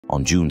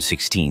On June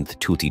 16,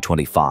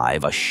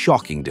 2025, a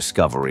shocking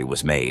discovery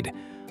was made.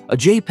 A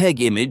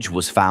JPEG image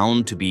was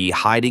found to be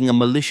hiding a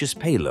malicious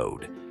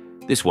payload.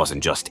 This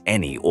wasn't just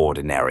any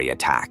ordinary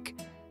attack.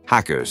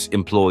 Hackers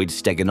employed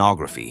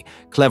steganography,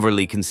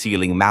 cleverly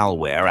concealing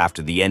malware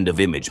after the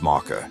end-of-image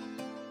marker.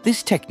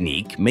 This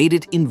technique made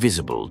it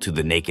invisible to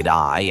the naked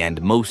eye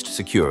and most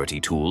security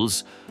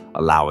tools,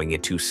 allowing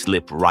it to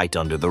slip right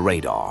under the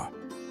radar.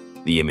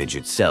 The image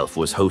itself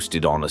was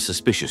hosted on a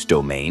suspicious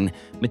domain,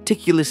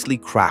 meticulously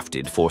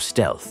crafted for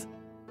stealth.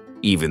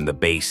 Even the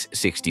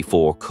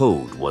Base64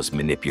 code was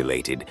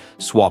manipulated,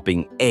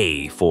 swapping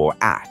A for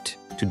AT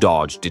to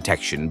dodge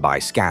detection by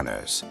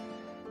scanners.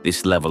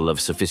 This level of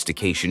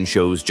sophistication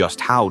shows just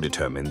how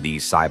determined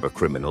these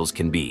cybercriminals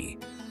can be.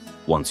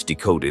 Once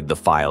decoded, the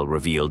file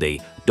revealed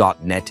a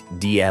 .NET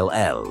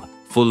DLL,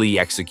 fully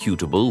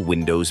executable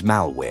Windows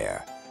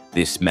malware.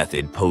 This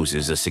method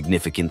poses a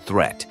significant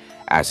threat,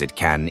 as it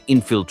can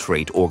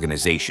infiltrate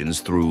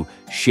organizations through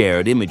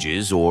shared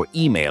images or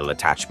email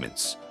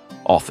attachments,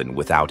 often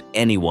without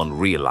anyone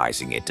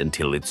realizing it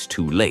until it's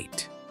too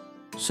late.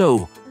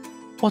 So,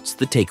 what's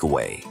the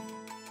takeaway?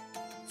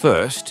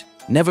 First,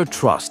 never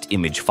trust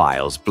image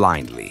files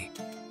blindly.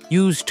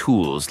 Use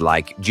tools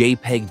like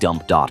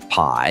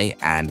jpegdump.py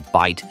and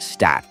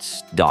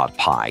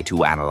bytestats.py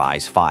to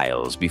analyze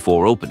files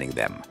before opening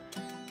them.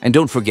 And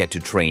don't forget to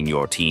train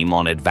your team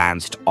on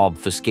advanced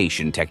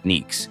obfuscation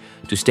techniques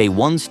to stay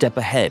one step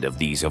ahead of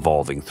these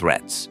evolving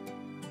threats.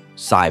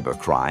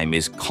 Cybercrime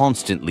is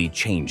constantly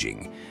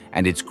changing,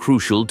 and it's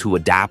crucial to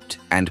adapt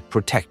and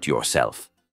protect yourself.